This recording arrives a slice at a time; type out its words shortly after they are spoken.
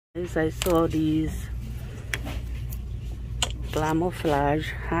As I saw these Glamouflage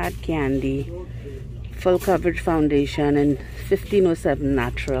Hard Candy Full Coverage Foundation in 1507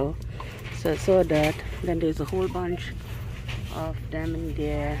 Natural. So I saw that. Then there's a whole bunch of them in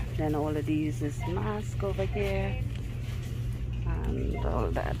there. Then all of these is mask over here and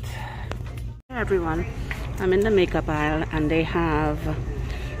all that. Hey everyone, I'm in the makeup aisle and they have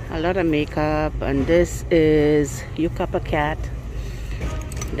a lot of makeup, and this is Yucapa Cat.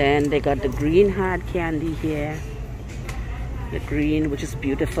 Then they got the green hard candy here, the green, which is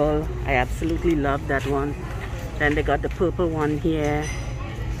beautiful. I absolutely love that one. Then they got the purple one here.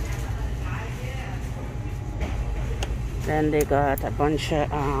 Then they got a bunch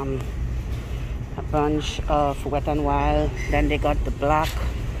of Wet n Wild. Then they got the black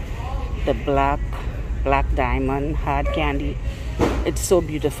diamond hard candy. It's so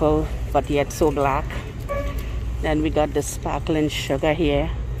beautiful, but yet so black. Then we got the sparkling sugar here.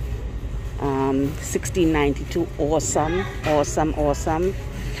 1692, awesome.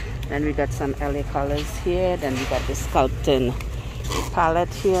 Then we got some LA colors here. Then we got the Sculpting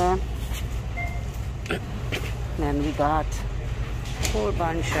palette here. Then we got a whole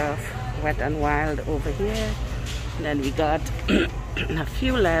bunch of Wet n Wild over here. Then we got a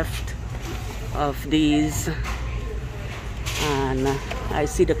few left of these, and I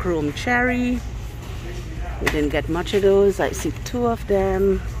see the Chrome Cherry. We didn't get much of those. I see 2 of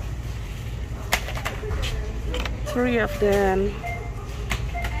them, 3 of them.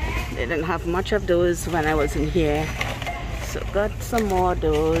 They didn't have much of those when I was in here, so got some more of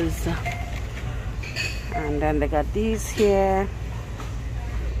those. And then they got these here.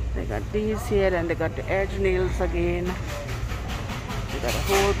 They got these here. Then they got the edge nails again. They got a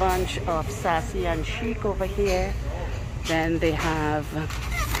whole bunch of Sassy and Chic over here. Then they have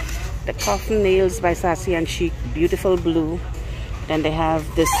the Coffin Nails by Sassy and Chic, beautiful blue. Then they have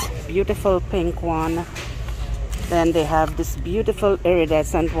this beautiful pink one. Then they have this beautiful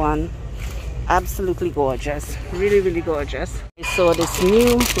iridescent one. Absolutely gorgeous, really gorgeous. I saw this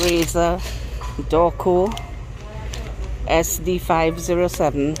new razor, Dorco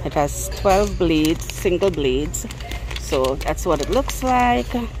SD507. It has 12 blades, single blades. So that's what it looks like.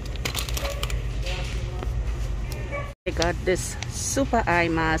 I got this Super Eye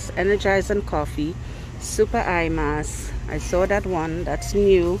Mask, Energizing Coffee Super Eye Mask. I saw that one. That's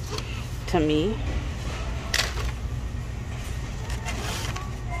new to me.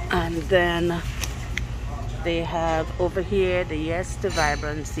 And then they have over here the Yes to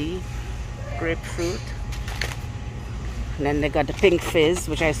Vibrancy Grapefruit. And then they got the Pink Fizz,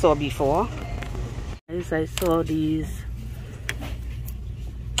 which I saw before. As I saw these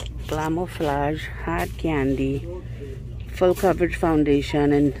Glamouflage Hard Candy Full Coverage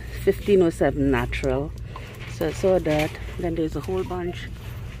Foundation in 1507 Natural. So I saw that. Then there's a whole bunch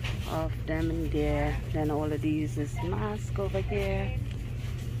of them in there. Then all of these is mask over here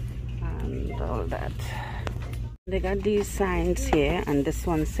and all that. They got these signs here, and this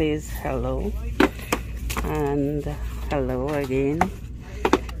one says hello and hello again.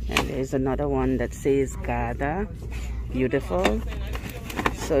 And there's another one that says Gather, beautiful.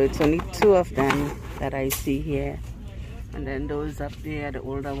 So it's only 2 of them that I see here. And then those up there, the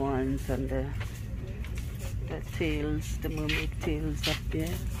older ones, and the tails, the mermaid tails up there.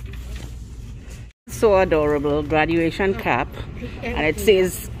 So adorable, graduation cap. And it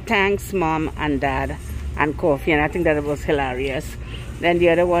says thanks mom and dad and coffee, and I think that was hilarious. Then the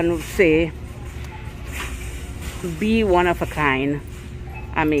other one would say be one of a kind.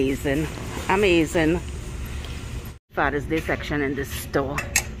 Amazing. Father's Day section in this store,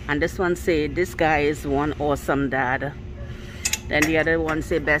 and this one say this guy is one awesome dad. Then the other one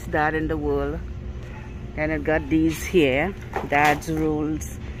say best dad in the world. Then it got these here, dad's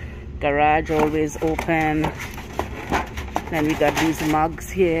rules, garage always open. Then we got these mugs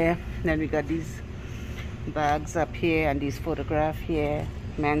here. Then we got these bags up here and these photograph here,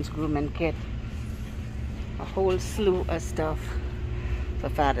 men's grooming kit, a whole slew of stuff for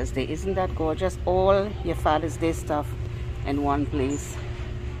Father's Day. Isn't that gorgeous? All your Father's Day stuff in one place.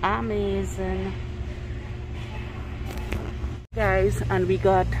 Amazing, guys. And we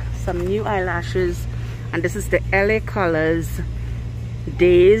got some new eyelashes, and this is the LA Colors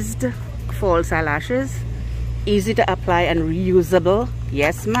Dazed false eyelashes. Easy to apply and reusable.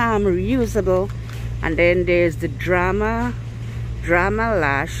 Yes ma'am, reusable. And then there's the Drama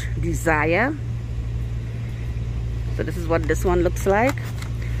Lash Desire. So this is what this one looks like.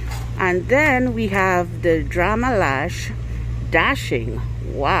 And then we have the Drama Lash Dashing.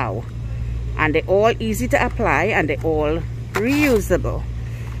 Wow. And they're all easy to apply and they're all reusable.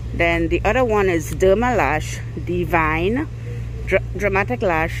 Then the other one is Derma Lash Divine Dramatic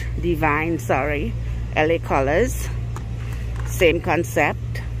Lash Divine, sorry, LA Colors. Same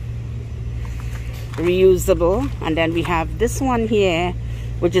concept, reusable. And then we have this one here,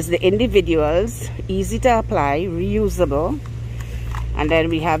 which is the individuals, easy to apply, reusable. And then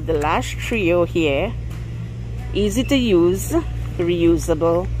we have the Lash Trio here, easy to use,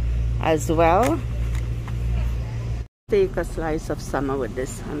 reusable as well. Take a slice of summer with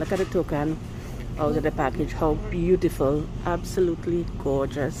this, and look at the token out of the package. How beautiful, absolutely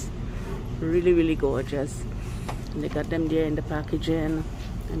gorgeous, really, really gorgeous. And they got them there in the packaging.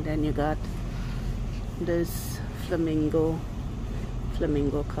 And then you got this flamingo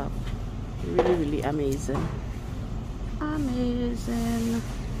cup. Really, really amazing. Amazing.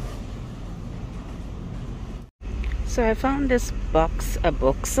 So I found this box of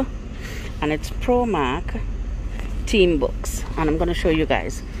books, and it's ProMark Team Books, and I'm going to show you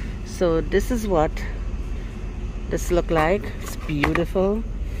guys. So this is what this look like. It's beautiful.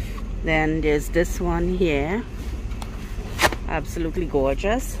 Then there's this one here, absolutely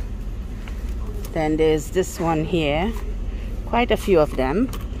gorgeous. Then there's this one here, quite a few of them.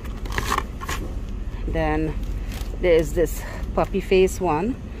 Then there's this puppy face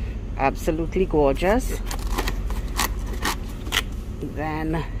one, absolutely gorgeous.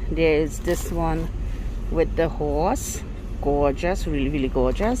 Then there's this one with the horse, gorgeous, really, really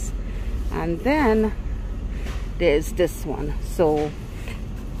gorgeous. And then there's this one. So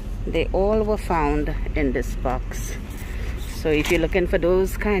they all were found in this box. So if you're looking for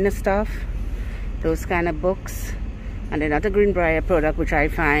those kind of stuff, those kind of books, and they're not a Greenbrier product, which I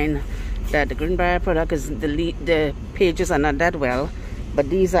find that the Greenbrier product is the pages are not that well, but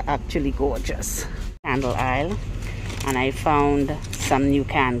these are actually gorgeous. Candle aisle, and I found some new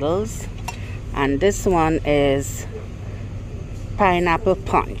candles, and this one is pineapple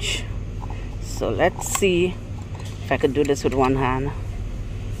punch. So let's see if I could do this with one hand.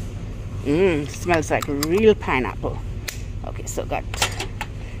 Smells like real pineapple. Okay, so got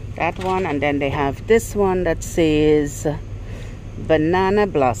that one, and then they have this one that says banana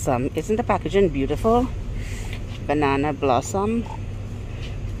blossom. Isn't the packaging beautiful? Banana blossom.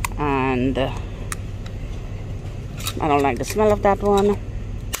 And I don't like the smell of that one.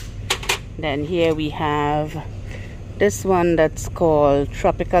 Then here we have this one that's called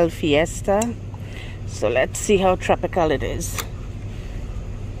Tropical Fiesta. So let's see how tropical it is.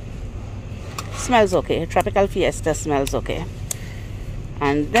 Smells okay. Tropical Fiesta smells okay.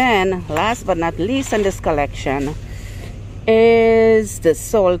 And then last but not least in this collection is the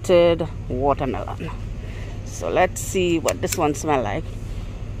salted watermelon. So let's see what this one smells like.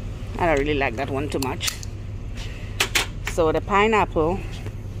 I don't really like that one too much. So the pineapple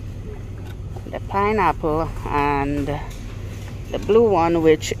and the blue one,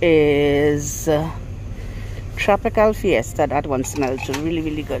 which is Tropical Fiesta, that one smells really,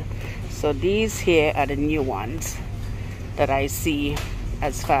 really good. So these here are the new ones that I see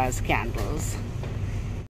as far as candles.